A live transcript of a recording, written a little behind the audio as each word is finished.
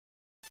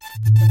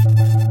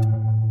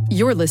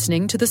You're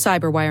listening to the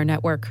Cyberwire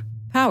Network,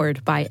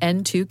 powered by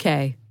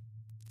N2K.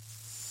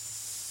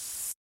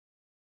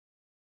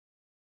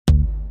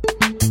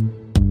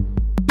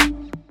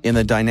 In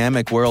the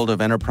dynamic world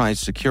of enterprise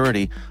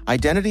security,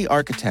 identity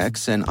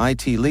architects and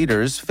IT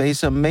leaders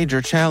face a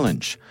major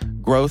challenge.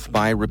 Growth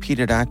by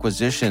repeated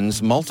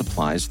acquisitions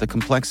multiplies the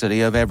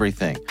complexity of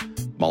everything.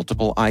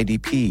 Multiple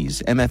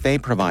IDPs,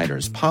 MFA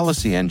providers,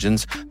 policy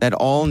engines that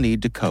all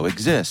need to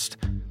coexist.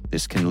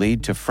 This can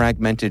lead to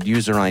fragmented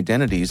user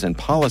identities and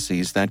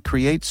policies that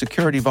create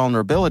security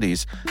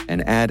vulnerabilities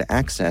and add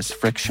access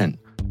friction.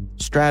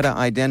 Strata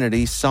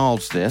Identity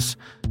solves this.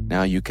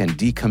 Now you can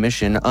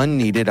decommission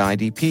unneeded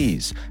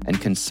IDPs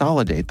and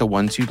consolidate the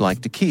ones you'd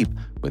like to keep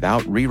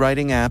without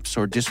rewriting apps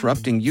or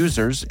disrupting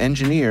users,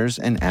 engineers,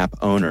 and app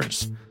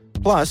owners.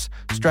 Plus,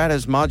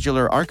 Strata's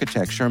modular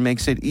architecture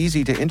makes it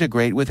easy to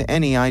integrate with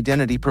any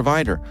identity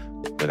provider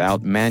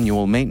without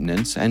manual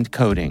maintenance and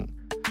coding.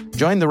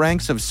 Join the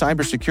ranks of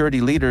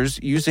cybersecurity leaders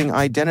using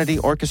identity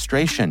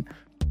orchestration.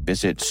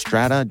 Visit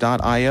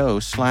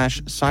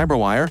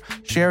strata.io/cyberwire,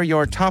 share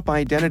your top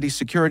identity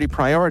security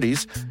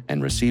priorities,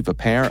 and receive a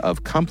pair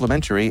of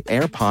complimentary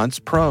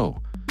AirPods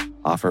Pro.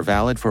 Offer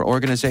valid for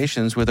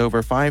organizations with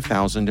over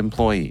 5,000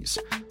 employees.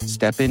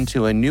 Step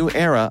into a new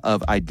era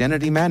of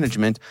identity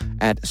management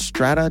at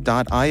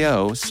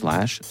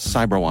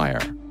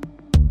strata.io/cyberwire.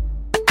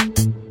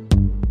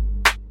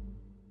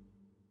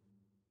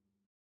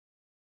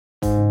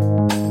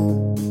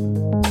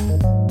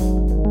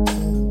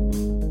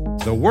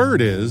 The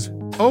word is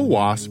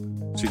OWASP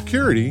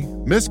Security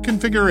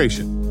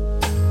Misconfiguration.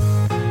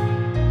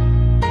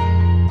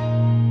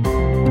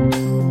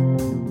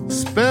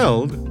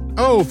 Spelled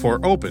O for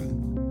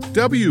open,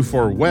 W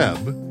for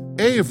web,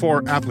 A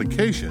for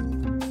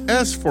application,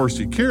 S for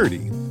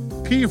security,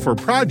 P for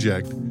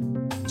project,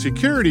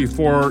 security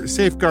for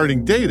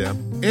safeguarding data,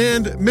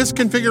 and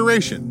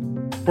misconfiguration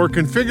for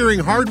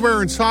configuring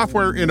hardware and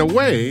software in a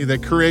way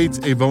that creates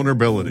a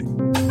vulnerability.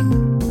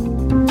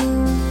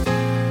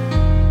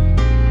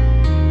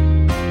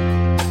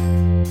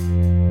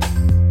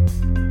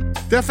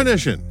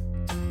 Definition: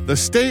 the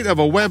state of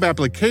a web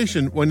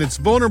application when it's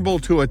vulnerable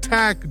to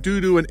attack due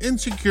to an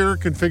insecure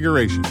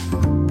configuration.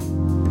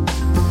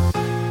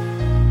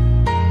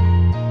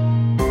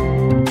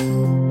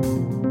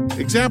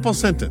 Example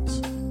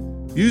sentence: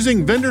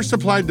 using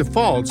vendor-supplied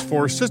defaults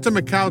for system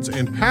accounts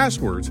and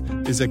passwords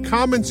is a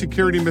common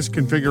security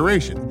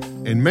misconfiguration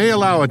and may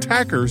allow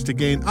attackers to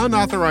gain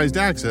unauthorized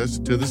access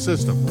to the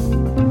system.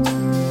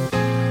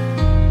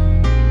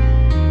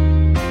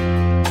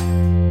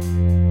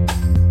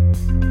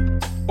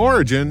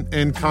 Origin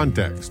and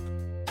context.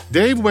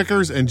 Dave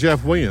Wickers and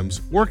Jeff Williams,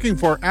 working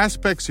for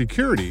Aspect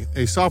Security,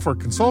 a software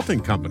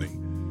consulting company,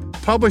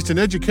 published an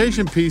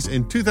education piece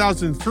in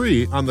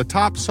 2003 on the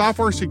top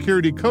software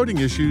security coding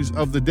issues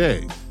of the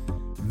day.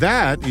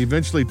 That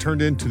eventually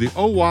turned into the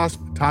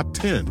OWASP Top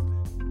 10,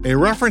 a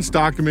reference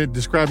document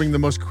describing the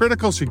most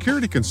critical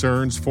security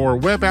concerns for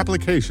web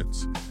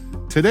applications.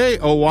 Today,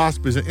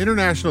 OWASP is an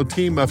international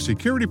team of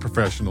security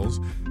professionals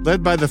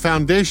led by the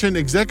Foundation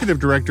Executive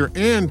Director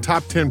and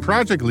Top 10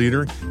 project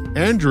leader,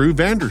 Andrew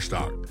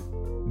Vanderstock,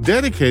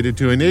 dedicated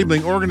to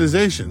enabling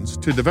organizations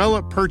to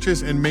develop,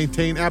 purchase, and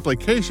maintain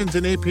applications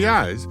and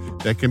APIs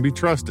that can be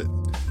trusted.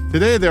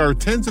 Today, there are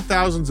tens of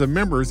thousands of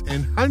members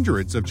and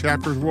hundreds of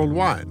chapters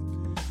worldwide.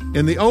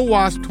 In the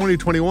OWASP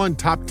 2021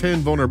 Top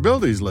 10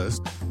 Vulnerabilities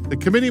list, the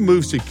committee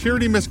moved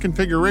security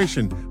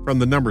misconfiguration from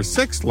the number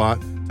 6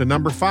 slot to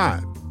number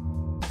 5.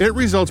 It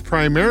results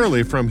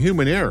primarily from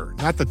human error,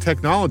 not the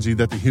technology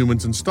that the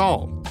humans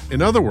installed.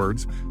 In other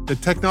words, the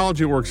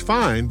technology works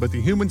fine, but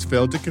the humans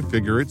failed to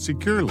configure it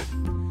securely.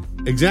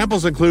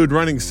 Examples include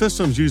running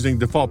systems using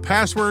default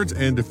passwords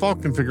and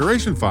default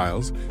configuration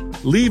files,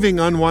 leaving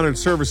unwanted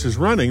services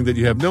running that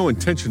you have no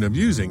intention of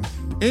using,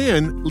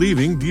 and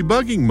leaving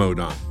debugging mode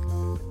on.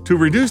 To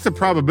reduce the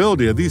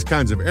probability of these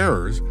kinds of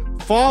errors,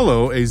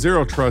 follow a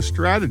zero-trust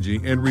strategy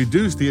and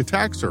reduce the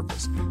attack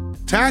surface.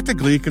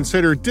 Tactically,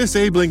 consider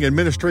disabling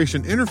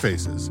administration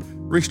interfaces,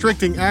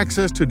 restricting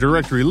access to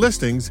directory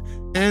listings,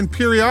 and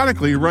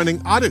periodically running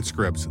audit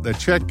scripts that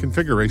check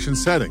configuration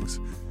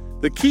settings.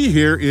 The key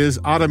here is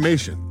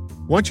automation.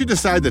 Once you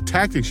decide the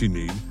tactics you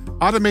need,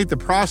 automate the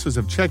process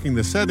of checking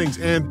the settings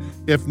and,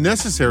 if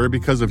necessary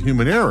because of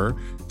human error,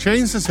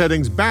 change the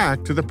settings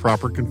back to the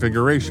proper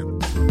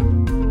configuration.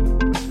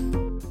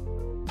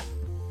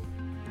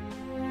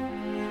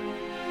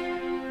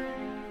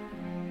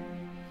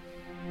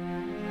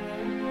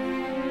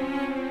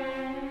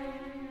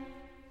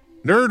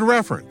 Nerd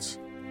reference.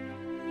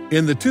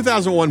 In the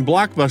 2001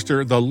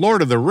 blockbuster The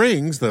Lord of the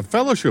Rings, The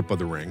Fellowship of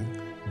the Ring,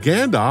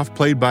 Gandalf,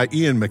 played by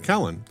Ian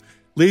McKellen,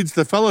 leads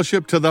the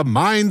Fellowship to the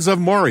Mines of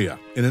Moria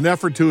in an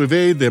effort to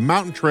evade the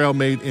mountain trail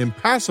made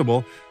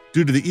impassable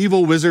due to the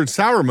evil wizard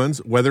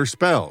Sauron's weather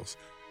spells.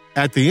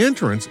 At the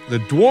entrance, the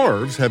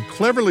dwarves have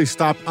cleverly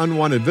stopped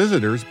unwanted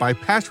visitors by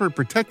password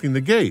protecting the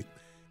gate,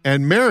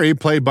 and Mary,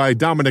 played by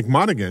Dominic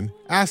Monaghan,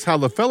 asks how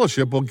the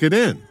Fellowship will get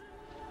in.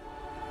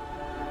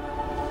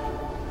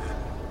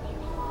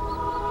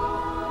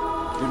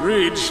 It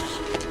reads,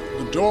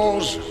 "The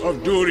doors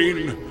of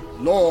Durin,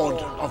 Lord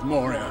of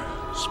Moria.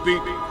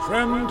 Speak,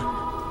 friend,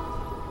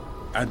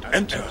 and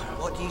enter."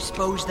 What do you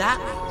suppose that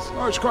means?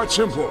 Oh, it's quite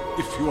simple.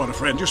 If you want a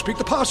friend, you speak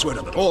the password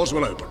and the doors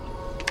will open.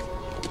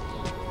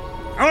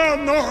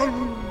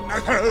 Anon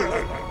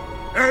Nathel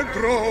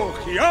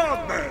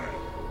Edrochiamen.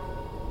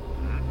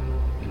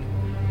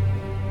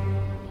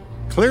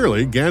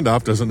 Clearly,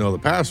 Gandalf doesn't know the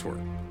password.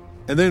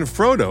 And then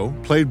Frodo,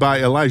 played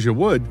by Elijah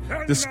Wood,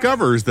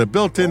 discovers the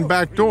built-in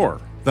back door,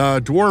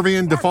 the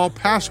Dwarvian default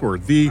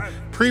password, the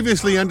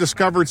previously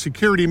undiscovered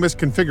security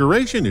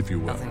misconfiguration, if you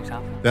will,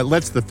 that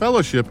lets the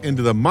Fellowship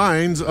into the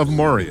mines of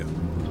Moria.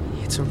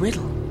 It's a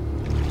riddle.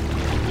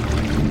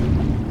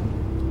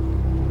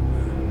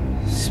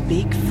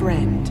 Speak,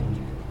 friend,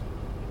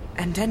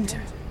 and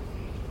enter.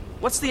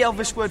 What's the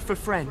Elvish word for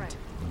friend?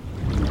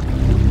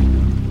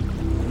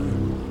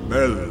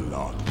 Melon.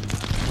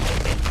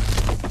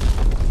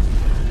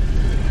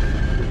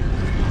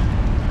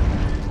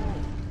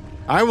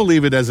 I will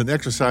leave it as an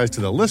exercise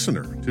to the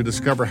listener to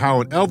discover how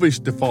an Elvish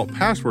default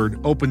password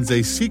opens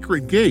a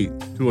secret gate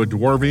to a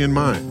Dwarvian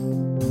mine.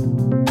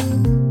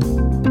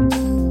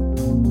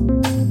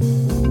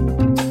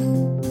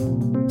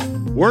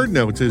 Word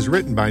Notes is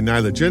written by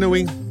Nyla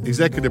Genoe,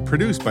 executive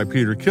produced by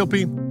Peter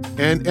Kilpie,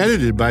 and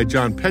edited by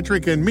John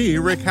Petrick and me,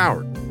 Rick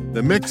Howard.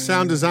 The mix,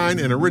 sound design,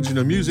 and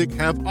original music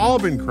have all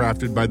been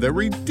crafted by the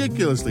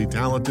ridiculously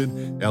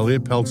talented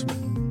Elliot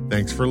Peltzman.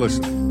 Thanks for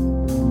listening.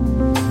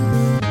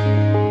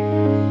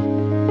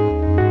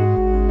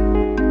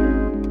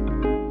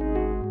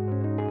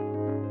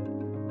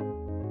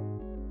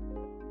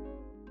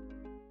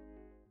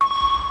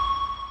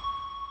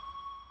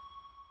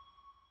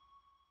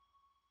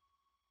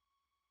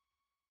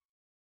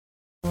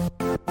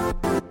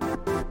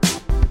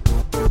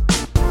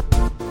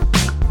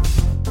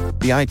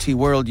 The IT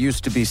world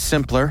used to be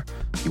simpler.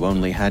 You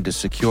only had to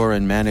secure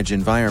and manage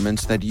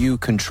environments that you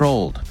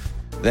controlled.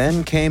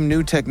 Then came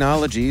new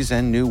technologies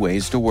and new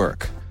ways to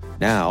work.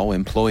 Now,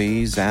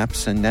 employees,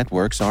 apps, and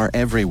networks are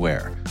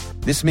everywhere.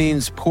 This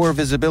means poor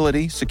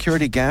visibility,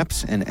 security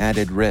gaps, and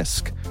added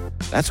risk.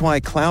 That's why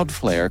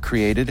Cloudflare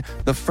created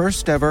the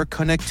first-ever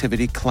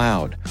connectivity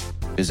cloud.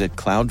 Visit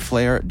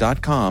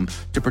cloudflare.com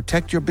to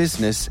protect your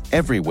business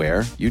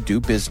everywhere you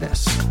do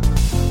business.